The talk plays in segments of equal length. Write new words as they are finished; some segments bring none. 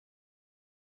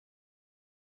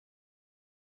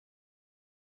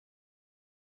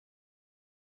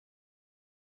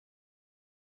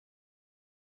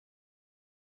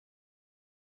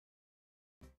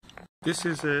This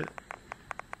is a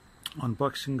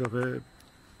unboxing of a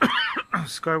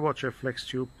Skywatcher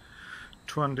Flextube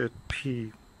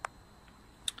 250P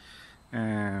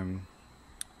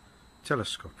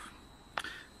telescope.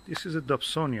 This is a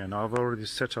Dobsonian. I've already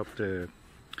set up the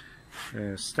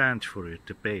stand for it,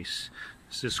 the base.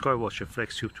 This is Skywatcher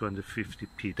Flextube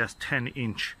 250P. That's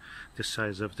 10-inch, the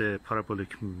size of the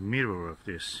parabolic mirror of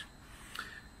this.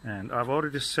 And I've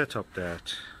already set up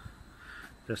that.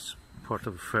 That's part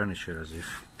of the furniture as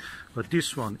if. But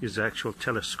this one is the actual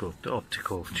telescope, the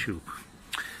optical tube.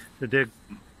 The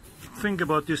thing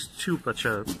about this tube which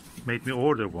made me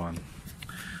order one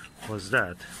was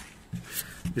that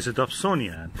it's a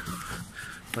Dobsonian,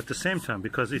 but at the same time,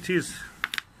 because it is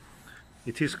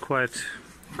quite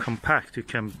compact, you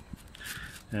can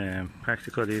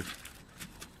practically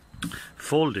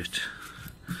fold it,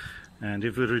 and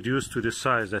if we reduce to the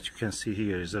size that you can see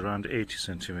here is around 80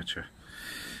 centimeter,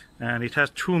 and it has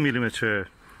 2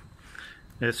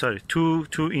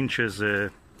 inches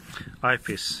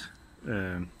eyepiece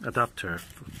adapter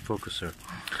focuser,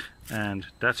 and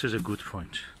that is a good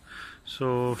point.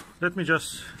 So let me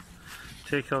just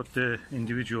take out the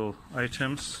individual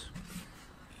items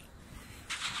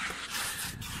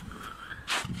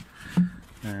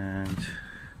and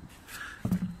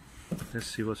let's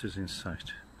see what is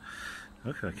inside.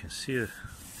 Okay, I can see a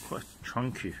quite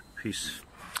chunky piece.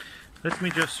 Let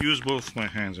me just use both my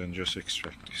hands and just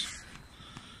extract this.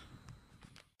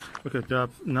 Okay,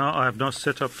 now I have not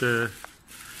set up the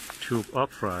tube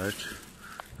upright,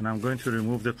 and I'm going to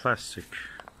remove the plastic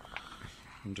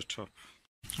from the top.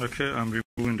 Okay, I'm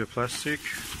removing the plastic.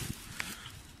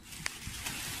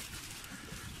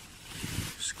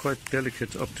 It's quite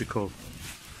delicate optical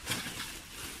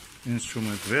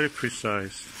instrument, very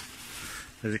precise.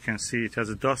 As you can see, it has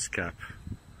a dust cap,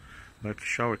 like a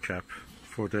shower cap,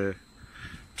 for the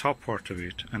top part of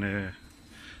it, and a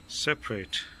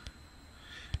separate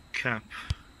cap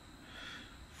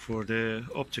for the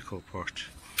optical part.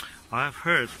 I have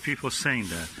heard people saying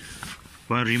that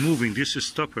when removing this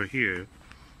stopper here,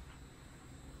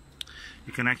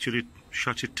 you can actually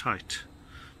shut it tight,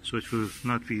 so it will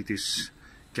not be this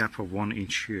gap of 1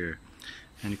 inch here,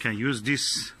 and you can use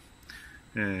this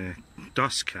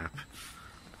dust cap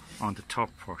on the top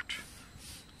part.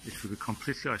 It will be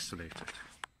completely isolated.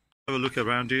 Have a look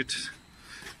around it.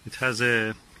 It has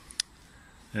a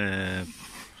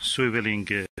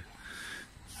swiveling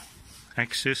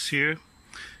axis here,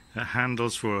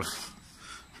 handles for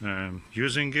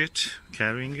using it,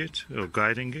 carrying it, or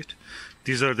guiding it.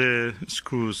 These are the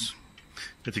screws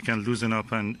that you can loosen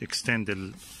up and extend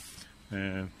the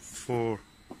 4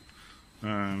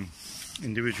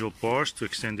 individual bars to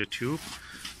extend the tube.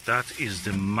 That is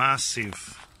the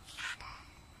massive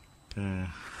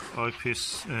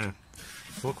eyepiece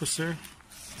focuser,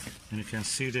 and you can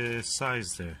see the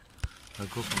size there. I'll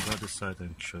go from the other side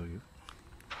and show you.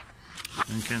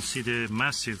 And you can see the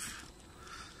massive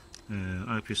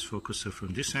eyepiece focuser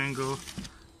from this angle,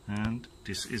 and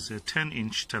this is a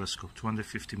 10-inch telescope,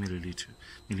 250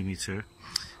 millimeter,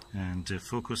 and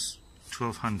focus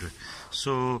 1200.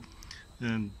 So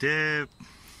the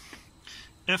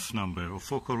F number, or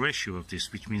focal ratio of this,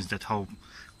 which means that how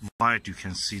wide you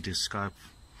can see the sky,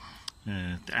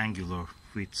 the angular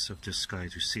width of the sky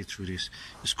to see through this,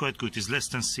 is quite good. It's less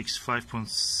than 6,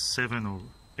 5.7 or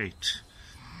 8.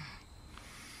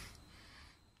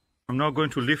 I'm now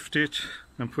going to lift it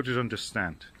and put it on the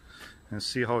stand and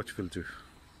see how it will do.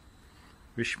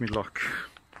 Wish me luck.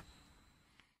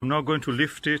 I'm now going to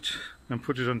lift it and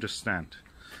put it on the stand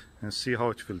and see how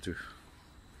it will do.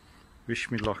 Wish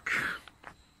me luck.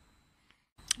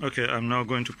 Okay, I'm now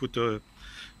going to put the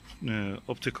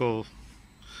optical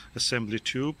assembly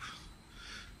tube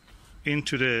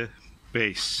into the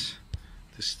base,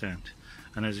 the stand,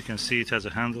 and as you can see, it has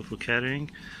a handle for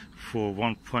carrying, for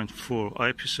 1.4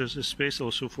 eyepieces space,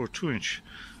 also for 2-inch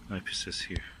eyepieces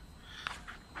here.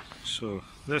 So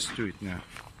let's do it now.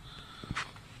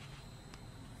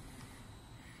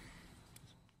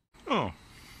 Oh,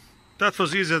 that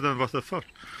was easier than what I thought.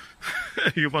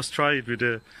 You must try it with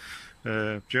a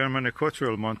German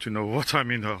equatorial mount to know what I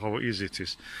mean, how easy it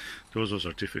is. Those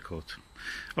are difficult.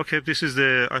 Okay, this is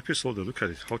the eyepiece holder. Look at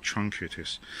it, how chunky it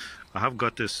is. I have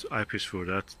got this eyepiece for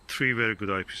that. 3 very good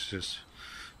eyepieces,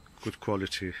 good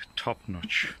quality, top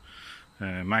notch,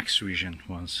 max vision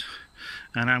ones.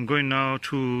 And I'm going now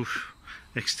to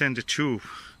extend the tube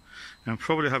and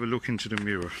probably have a look into the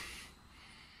mirror.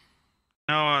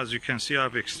 Now, as you can see,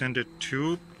 I've extended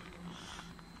tube,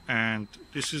 and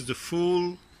this is the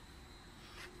full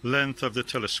length of the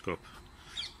telescope.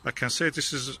 I can say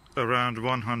this is around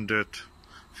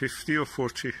 150 or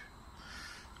 40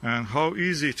 and how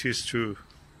easy it is to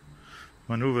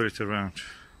maneuver it around.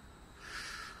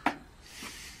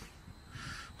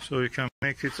 So you can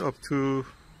make it up to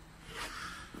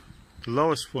the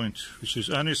lowest point, which is,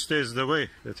 and it stays the way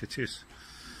that it is.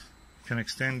 You can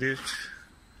extend it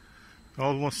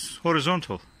almost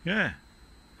horizontal, yeah.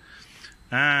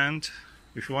 And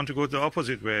if you want to go the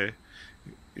opposite way,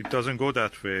 it doesn't go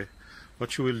that way.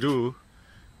 What you will do,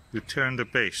 you turn the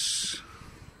base,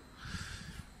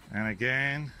 and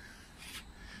again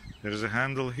there is a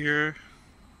handle here.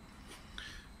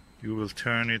 You will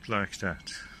turn it like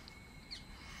that.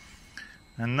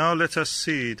 And now let us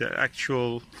see the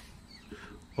actual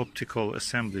optical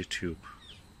assembly tube.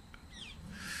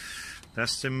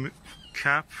 That's the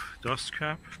cap, dust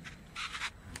cap.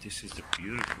 And this is the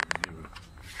beautiful mirror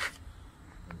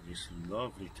of this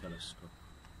lovely telescope.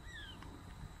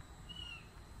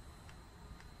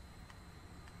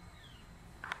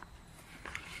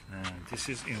 And this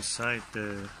is inside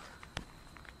the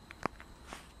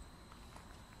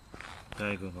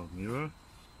diagonal mirror,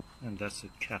 and that's the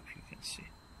cap you can see.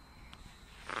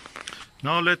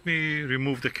 Now let me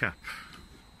remove the cap.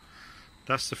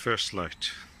 That's the first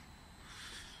light.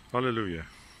 Hallelujah.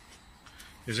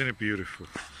 Isn't it beautiful?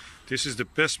 This is the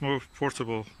best, most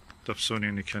portable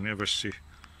Dobsonian you can ever see.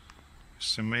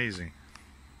 It's amazing.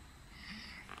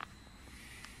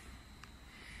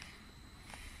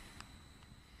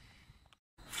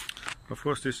 Of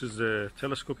course, this is the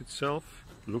telescope itself.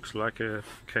 Looks like a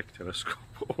Keck telescope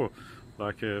or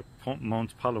like a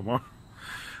Mount Palomar.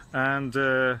 And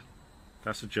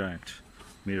that's a giant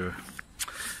mirror.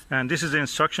 And this is the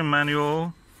instruction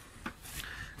manual,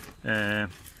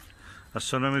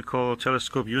 astronomical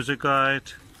telescope user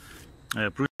guide, a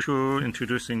brochure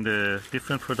introducing the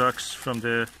different products from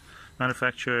the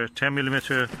manufacturer,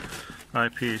 10mm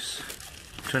eyepiece,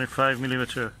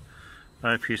 25mm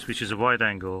eyepiece, which is a wide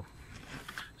angle.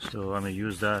 So I'm going to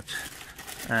use that.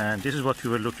 And this is what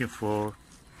we were looking for.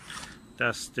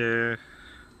 That's the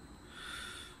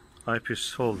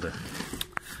eyepiece holder.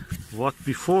 What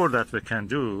before that we can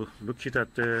do, look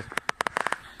at the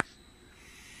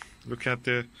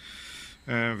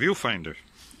viewfinder.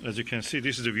 As you can see,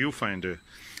 this is the viewfinder.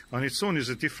 On its own is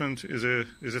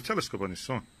a telescope on its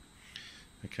own.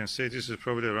 I can say this is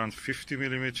probably around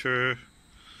 50mm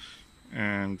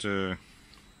and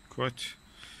quite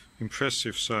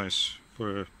impressive size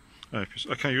for an eyepiece.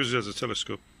 I can use it as a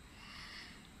telescope.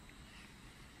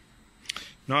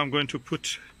 Now I'm going to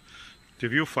put the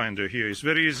viewfinder here. It's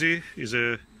very easy. It's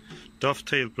a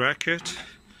dovetail bracket.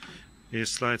 It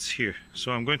slides here.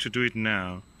 So I'm going to do it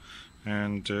now,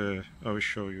 and I will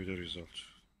show you the result.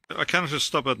 I cannot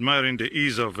stop admiring the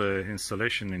ease of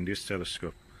installation in this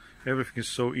telescope. Everything is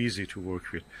so easy to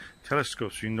work with.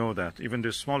 Telescopes, you know that. Even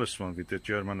the smallest one with the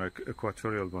German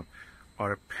equatorial one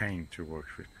are a pain to work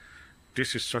with.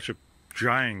 This is such a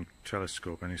giant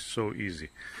telescope and it's so easy.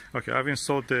 Okay, I've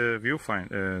installed the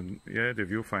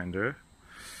viewfinder,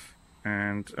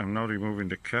 and I'm now removing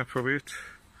the cap of it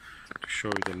to show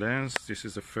you the lens. This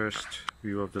is the first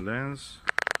view of the lens.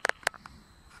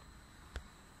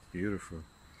 Beautiful.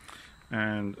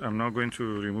 And I'm now going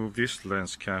to remove this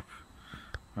lens cap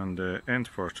on the end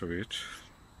part of it.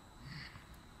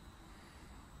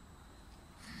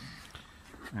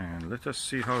 And let us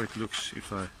see how it looks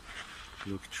if I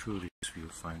look through this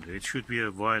viewfinder. It should be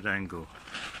a wide angle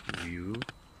view.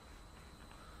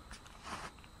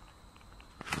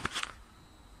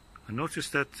 I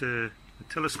noticed that the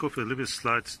telescope a little bit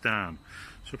slides down,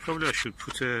 so probably I should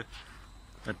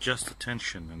adjust the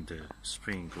tension and the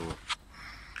spring or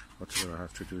whatever I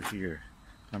have to do here.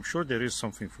 I'm sure there is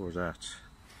something for that.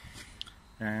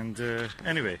 And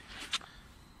anyway,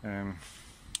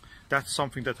 that's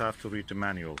something that I have to read the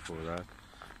manual for that.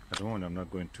 At the moment I'm not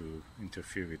going to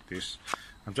interfere with this.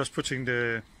 I'm just putting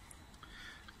the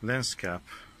lens cap,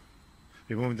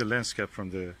 removing the lens cap from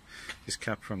this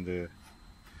cap from the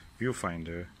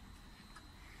viewfinder,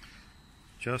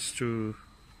 just to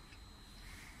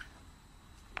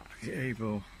be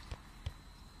able.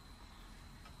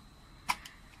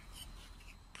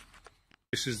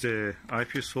 This is the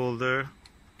eyepiece holder,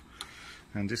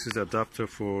 and this is the adapter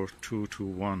for 2 to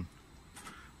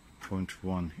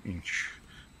 1.1 inch.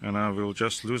 And I will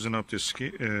just loosen up the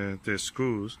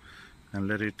screws and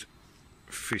let it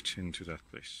fit into that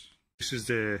place. This is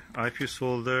the eyepiece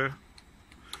holder,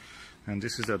 and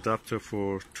this is the adapter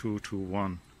for 2 to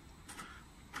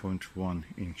 1.1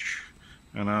 inch.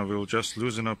 And I will just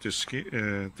loosen up the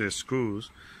screws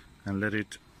and let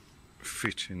it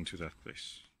fit into that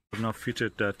place. I've now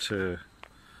fitted that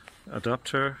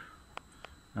adapter,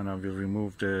 and I will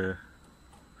remove the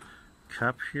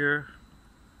cap here.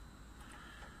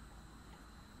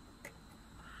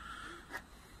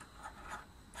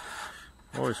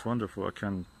 Oh, it's wonderful. I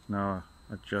can now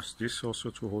adjust this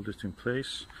also to hold it in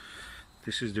place.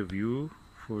 This is the view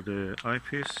for the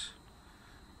eyepiece,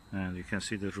 and you can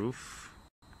see the roof.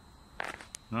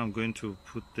 Now I'm going to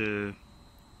put the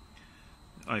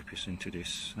eyepiece into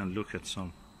this and look at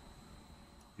some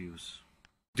views.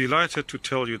 Delighted to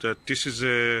tell you that this is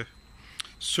a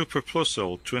super plus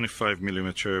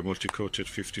 25mm multi-coated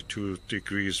 52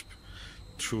 degrees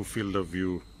true field of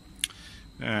view,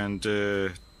 and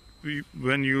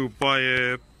when you buy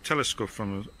a telescope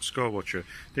from a Skywatcher,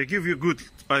 they give you good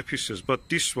eyepieces, but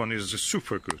this one is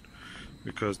super good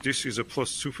because this is a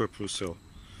super plus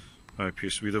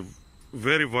eyepiece with a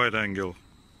very wide angle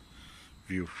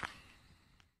view.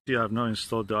 I have now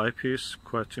installed the eyepiece,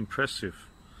 quite impressive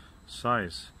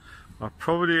size. I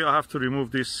have to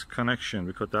remove this connection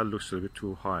because that looks a bit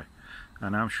too high,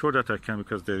 and I'm sure that I can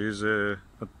because there is a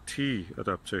T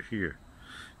adapter here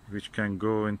which can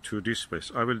go into this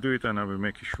place. I will do it and I will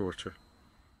make it shorter.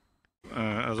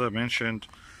 As I mentioned,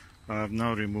 I have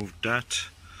now removed that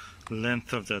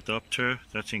length of the adapter.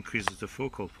 That increases the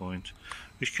focal point,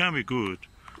 which can be good,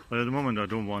 but at the moment I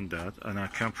don't want that, and I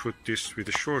can put this with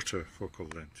a shorter focal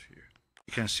length here.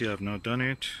 You can see I've now done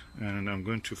it, and I'm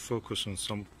going to focus on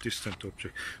some distant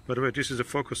object. By the way, this is a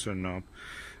focuser knob.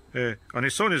 On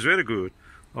its own is very good.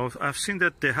 I've seen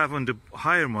that they have on the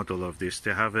higher model of this,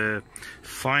 they have a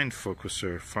fine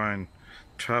focuser, fine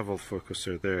travel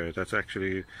focuser there that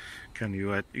actually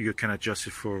you can adjust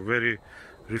it for very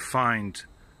refined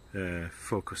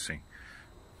focusing.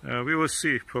 We will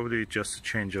see, probably just a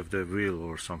change of the wheel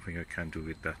or something I can do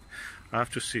with that. I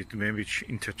have to see it, maybe it's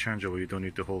interchangeable, you don't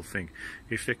need the whole thing.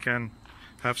 If they can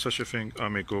have such a thing, I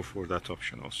may go for that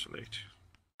option also later.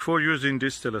 Before using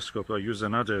this telescope, I use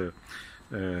another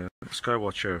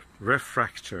Skywatcher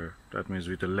refractor, that means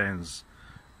with the lens,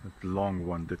 the long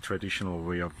one, the traditional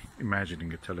way of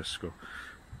imagining a telescope.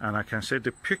 And I can say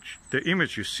the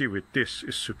image you see with this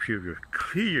is superior,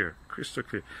 clear, crystal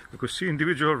clear. You could see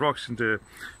individual rocks in the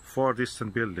far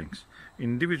distant buildings,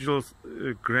 individual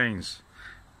grains,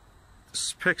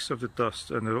 specks of the dust,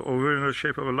 and over in the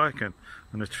shape of a lichen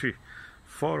on a tree,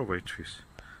 far away trees.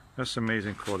 That's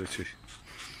amazing quality.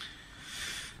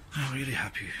 I'm really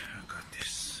happy I got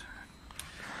this.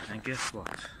 And guess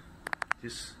what?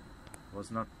 This was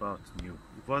not bought new.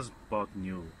 It was bought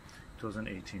new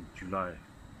 2018 July,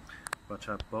 but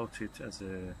I bought it as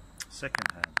a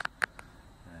second hand,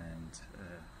 and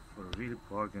for a really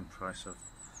bargain price of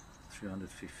 $350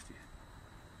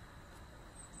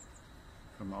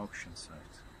 from auction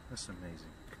site. That's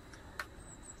amazing.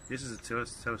 This is a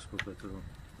telescope that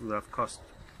would have cost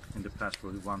in the past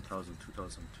probably 1,000,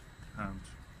 2,000 pounds,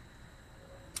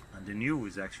 and the new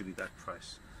is actually that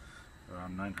price,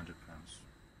 around 900 pounds.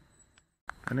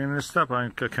 And in the step I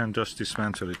can just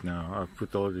dismantle it now. I've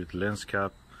put all the lens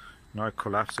cap. Now I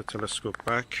collapse the telescope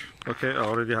back. Okay, I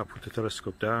already have put the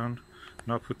telescope down.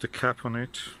 Now I put the cap on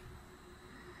it.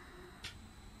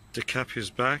 The cap is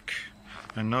back.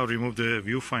 And now remove the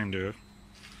viewfinder.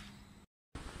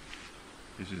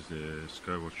 This is the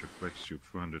Skywatcher Flextube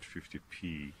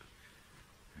 250P,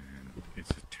 and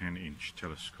it's a 10-inch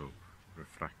telescope,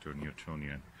 refractor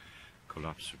Newtonian,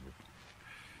 collapsible.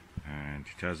 And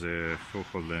it has a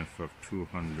focal length of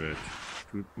 1200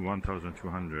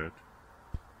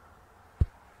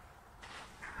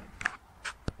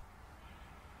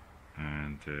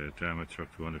 and diameter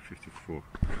of 254.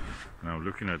 Now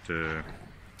looking at the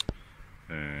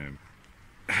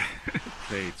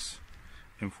plates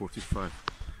M45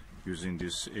 using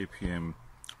this APM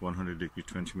 100-degree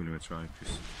 20mm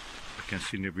eyepiece, I can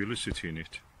see nebulosity in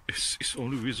it. It's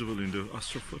only visible in the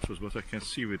astrophotos, but I can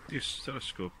see with this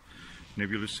telescope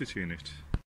nebulosity in it.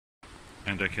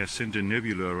 And I can see the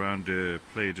nebula around the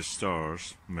Pleiades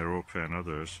stars, Merope and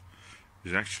others,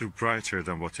 is actually brighter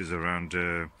than what is around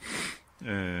the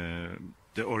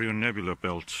Orion Nebula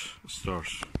belt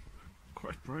stars.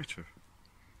 Quite brighter.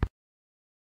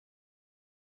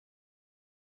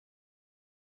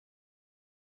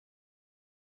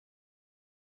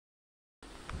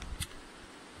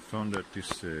 I found that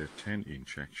this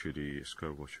 10-inch actually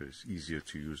Skywatcher is easier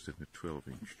to use than the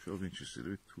 12-inch. 12-inch is a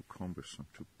little bit too cumbersome,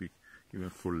 too big, even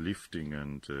for lifting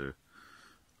and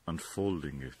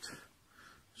unfolding it.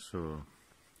 So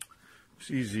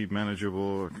it's easy,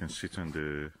 manageable. I can sit on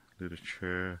the little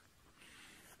chair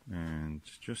and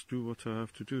just do what I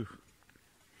have to do.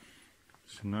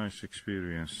 It's a nice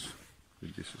experience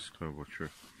with this Skywatcher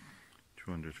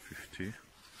 250.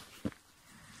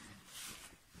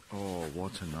 Oh,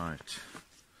 what a night.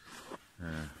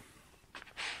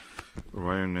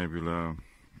 Orion Nebula,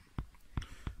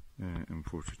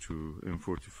 M42,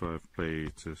 M45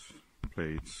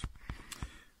 Pleiades,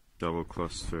 double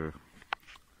cluster.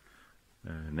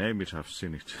 Name it, I've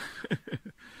seen it.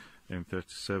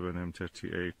 M37,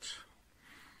 M38.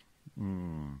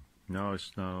 Now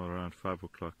it's now around 5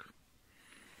 o'clock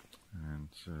and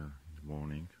in the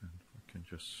morning, and I can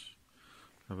just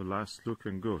have a last look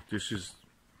and go. This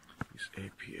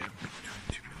APM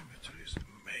 20mm is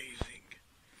amazing.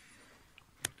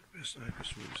 The best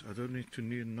eyepiece was. I don't need to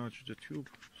nudge the tube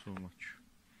so much.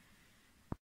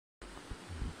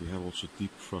 We have also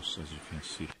deep frost, as you can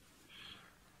see. You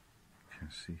can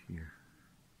see here.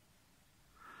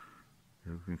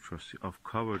 Everything frosty. I've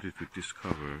covered it with this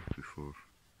cover before.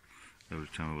 Every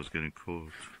time I was getting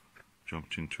cold,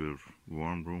 jumped into a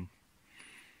warm room,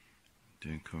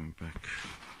 then coming back.